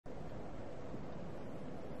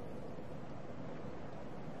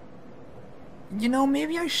You know,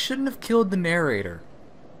 maybe I shouldn't have killed the narrator.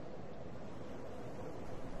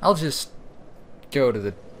 I'll just go to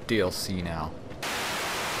the DLC now.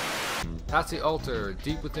 Past the altar,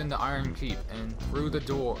 deep within the Iron Keep, and through a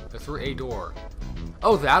door.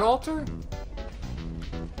 Oh, that altar?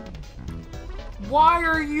 Why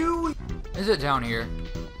are you? Is it down here?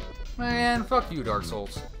 Man, fuck you, Dark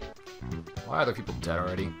Souls. Why are other people dead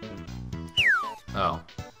already? Oh.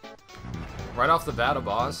 Right off the bat, a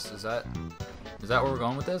boss? Is that where we're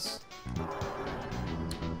going with this?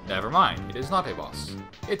 Never mind, it is not a boss.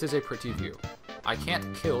 It is a pretty view. I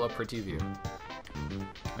can't kill a pretty view.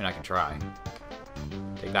 I mean, I can try.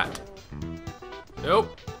 Take that.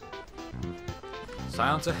 Nope.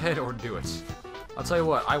 Silence ahead or do it. I'll tell you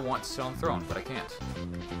what, I want to sit on the throne, but I can't.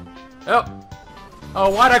 Oh! Oh,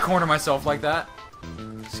 why'd I corner myself like that?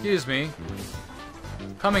 Excuse me.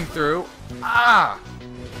 Coming through. Ah!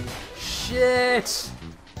 Shit!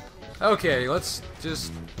 Okay, let's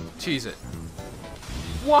just cheese it.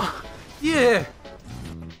 What? Yeah!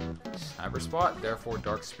 Cyber spot, therefore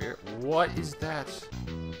dark spirit. What is that?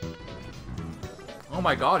 Oh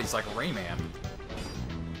my god, he's like Rayman.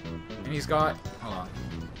 And he's got... Hold on.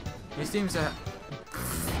 He seems to...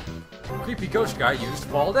 Creepy ghost guy used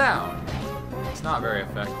fall down. It's not very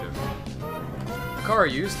effective.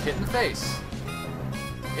 Akari used hit in the face.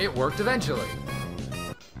 It worked eventually.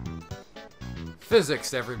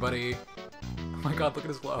 Physics, everybody. Oh my god, look at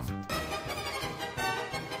his glove.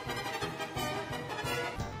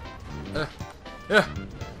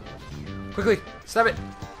 Quickly, stab it!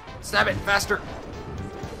 Stab it, faster!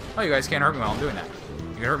 Oh, you guys can't hurt me while I'm doing that.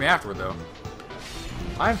 You can hurt me afterward, though.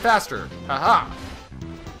 I'm faster! Haha!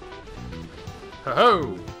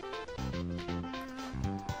 Ho-ho!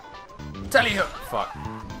 Tally-ho! Fuck.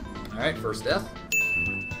 Alright, first death.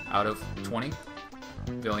 Out of 20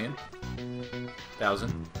 billion.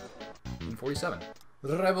 1,047.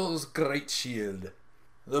 Rebel's great shield.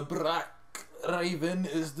 The black raven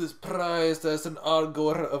is prized as an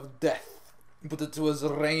augur of death, but it was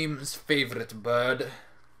Raim's favorite bird.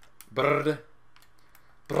 Bird.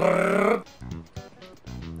 Brrr.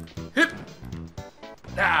 Hip!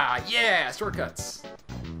 Ah, yeah! Shortcuts.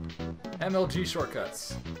 MLG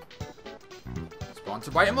shortcuts.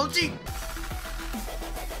 Sponsored by MLG!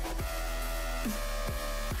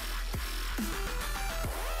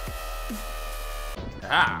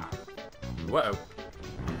 Ah! Whoa.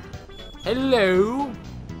 Hello?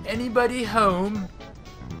 Anybody home?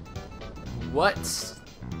 What?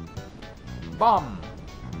 Bomb.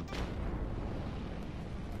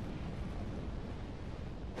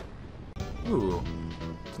 Ooh.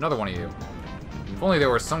 It's another one of you. If only there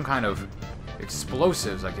were some kind of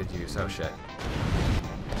explosives I could use. Oh shit.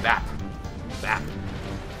 Zap. Zap.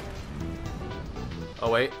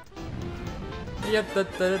 Oh wait.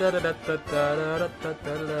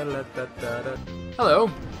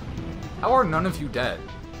 Hello. How are none of you dead?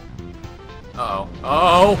 Uh-oh.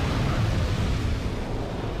 Uh-oh!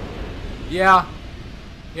 Yeah.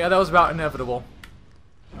 Yeah, that was about inevitable.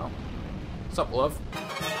 Oh. What's up, love?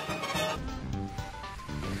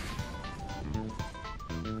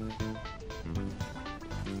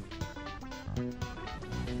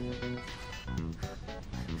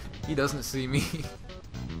 He doesn't see me.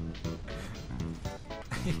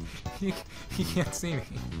 he can't see me.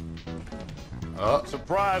 Oh.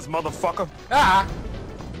 Surprise, motherfucker! Ah!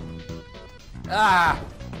 Ah!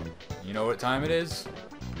 You know what time it is?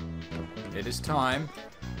 It is time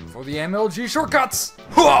for the MLG shortcuts!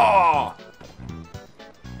 Hooah!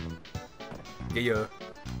 Yeah.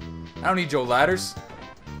 I don't need your ladders.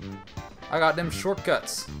 I got them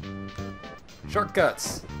shortcuts.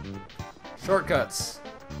 Shortcuts. Shortcuts.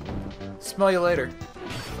 Smell you later.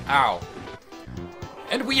 Ow.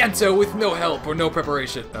 And we enter with no help or no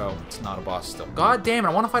preparation. Oh, it's not a boss still. God damn it,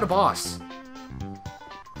 I want to fight a boss.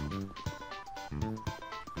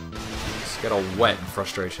 Just get all wet in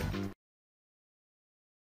frustration.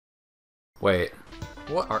 Wait.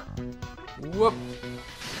 What are... Whoop.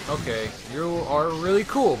 Okay, you are really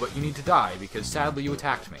cool, but you need to die, because sadly you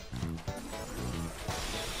attacked me.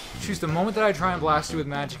 Choose the moment that I try and blast you with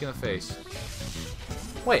magic in the face.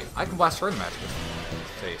 Wait, I can blast her in the magic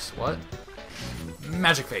face. What?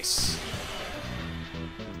 Magic face.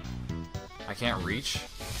 I can't reach.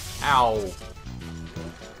 Ow.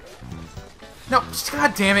 No,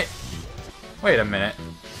 god damn it. Wait a minute.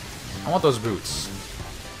 I want those boots.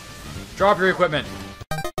 Drop your equipment.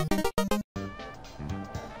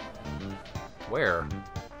 Where?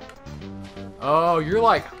 Oh,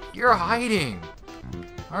 you're hiding.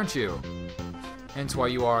 Aren't you? Hence why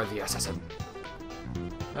you are the assassin.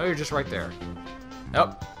 No, you're just right there.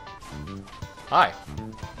 Nope. Hi.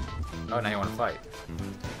 Oh, now you want to fight.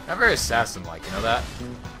 Not very assassin-like, you know that?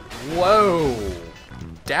 Whoa!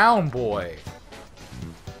 Down, boy!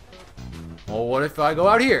 Well, what if I go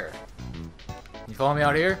out here? You follow me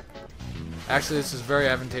out here? Actually, this is very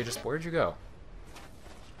advantageous. Where'd you go?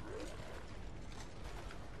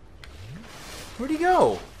 Where'd he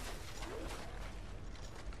go?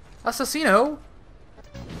 Assassino!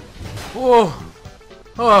 Whoa!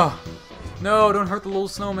 Oh! No, don't hurt the little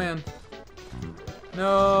snowman.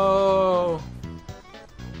 No!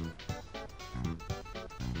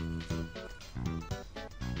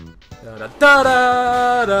 Da da da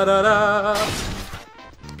da da da da!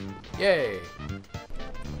 Yay!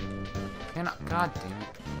 Cannot. God damn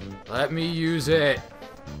it! Let me use it.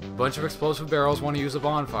 A bunch of explosive barrels want to use a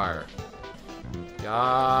bonfire.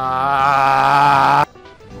 Ah!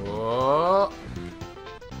 Whoa!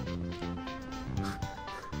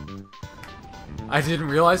 I didn't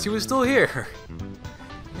realize he was still here.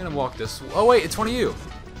 I'm gonna walk this. Oh wait, it's one of you.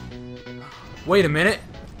 Wait a minute.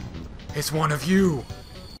 It's one of you.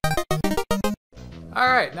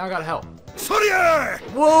 Alright, now I got help.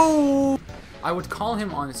 Whoa! I would call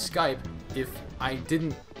him on Skype if I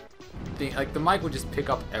didn't think, like, the mic would just pick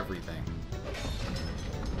up everything.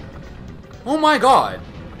 Oh my god!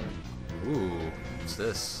 Ooh, what's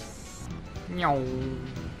this? Meow.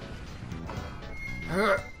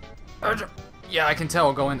 Yeah, I can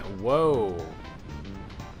tell going. Whoa.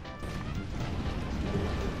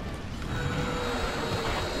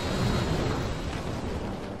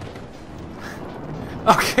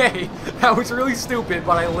 Okay, that was really stupid,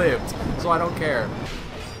 but I lived, so I don't care.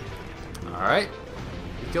 Alright.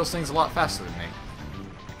 He kills things a lot faster than me.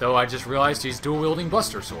 Though I just realized he's dual-wielding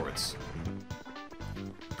Buster Swords.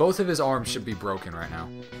 Both of his arms should be broken right now.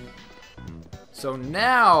 So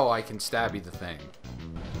now I can stabby the thing.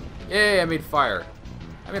 Yay, I made fire.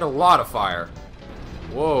 I made a lot of fire.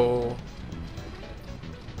 Whoa.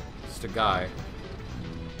 Just a guy.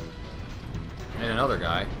 And another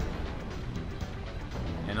guy.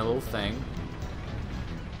 And a little thing.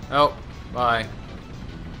 Oh, bye.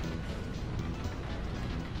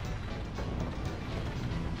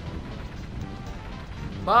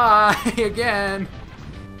 Bye again.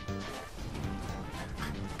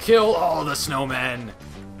 Kill all the snowmen.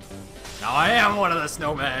 Now I am one of the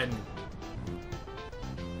snowmen.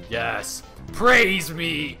 Yes. Praise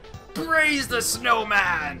me. Praise the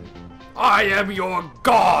snowman. I am your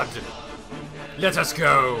god. Let us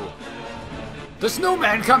go. The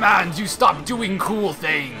snowman commands you stop doing cool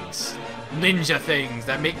things. Ninja things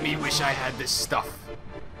that make me wish I had this stuff.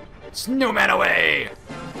 Snowman away.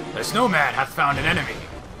 The snowman hath found an enemy.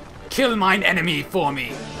 Kill mine enemy for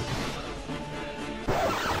me.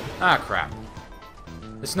 Ah, crap.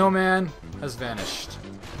 The snowman has vanished.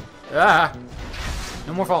 Ah!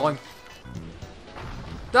 No more falling.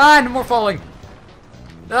 Ah! No more falling!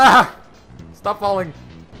 Ah! Stop falling.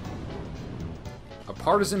 A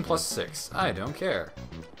partisan +6. I don't care.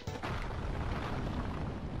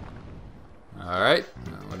 Alright.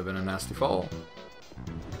 That would have been a nasty fall.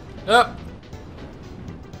 Up!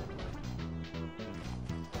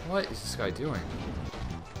 What is this guy doing?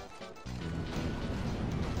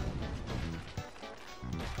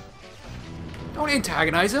 Don't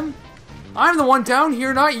antagonize him. I'm the one down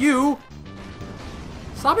here, not you.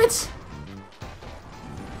 Stop it.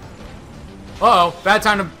 Uh-oh. Bad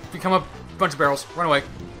time to become a bunch of barrels. Run away.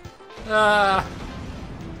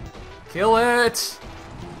 Kill it.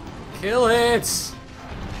 Kill it.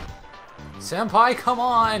 Senpai, come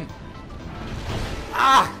on.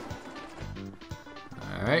 Ah.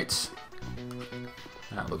 Alright.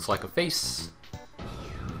 That looks like a face.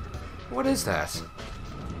 What is that?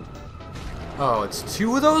 Oh, it's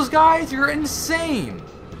two of those guys? You're insane!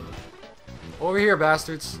 Over here,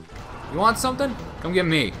 bastards. You want something? Come get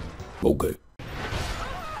me. Okay.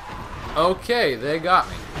 Okay, they got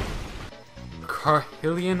me.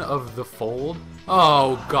 Carhillion of the Fold?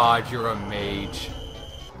 Oh god, you're a mage.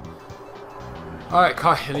 Alright,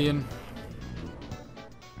 Carhillion.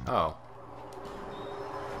 Oh.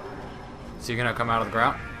 Is he gonna come out of the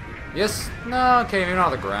ground? Yes? No, okay, maybe not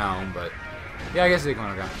out of the ground, but... yeah, I guess he can come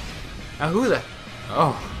out of the ground. Now who the...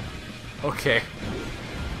 oh. Okay.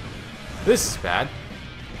 This is bad.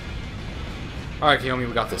 Alright, Kiyomi,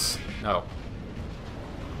 we got this. No.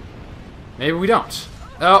 Maybe we don't.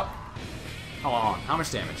 Oh. Hold on. How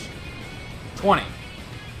much damage? 20.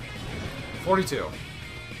 42.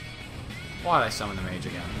 Why'd I summon the mage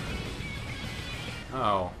again?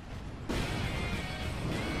 Oh.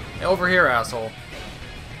 Hey, over here, asshole.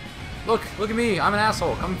 Look at me. I'm an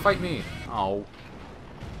asshole. Come fight me. Oh.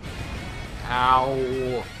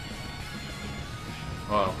 Ow.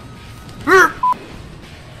 Whoa.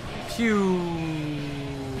 you.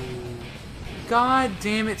 God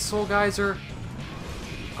damn it, Soul Geyser.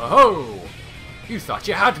 Oh! You thought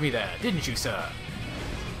you had me there, didn't you, sir?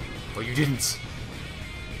 Well, you didn't.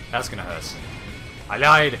 That's gonna hurt. I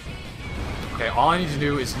lied. Okay, all I need to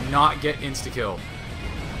do is not get insta-kill.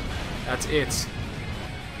 That's it.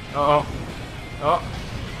 Uh-oh. Oh.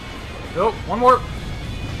 Nope, one more.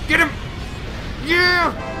 Get him!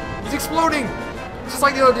 Yeah! He's exploding! Just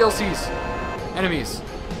like the other DLCs. Enemies.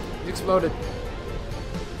 He's exploded.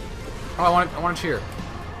 Oh, I want to cheer.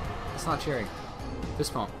 It's not cheering.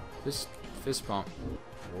 Fist pump. Fist pump.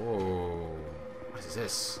 Whoa. What is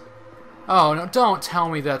this? Oh, no, don't tell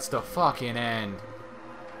me that's the fucking end.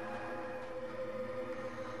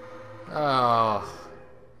 Oh.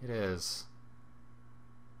 It is.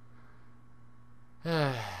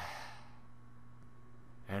 And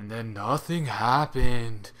then nothing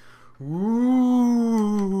happened. Ooh.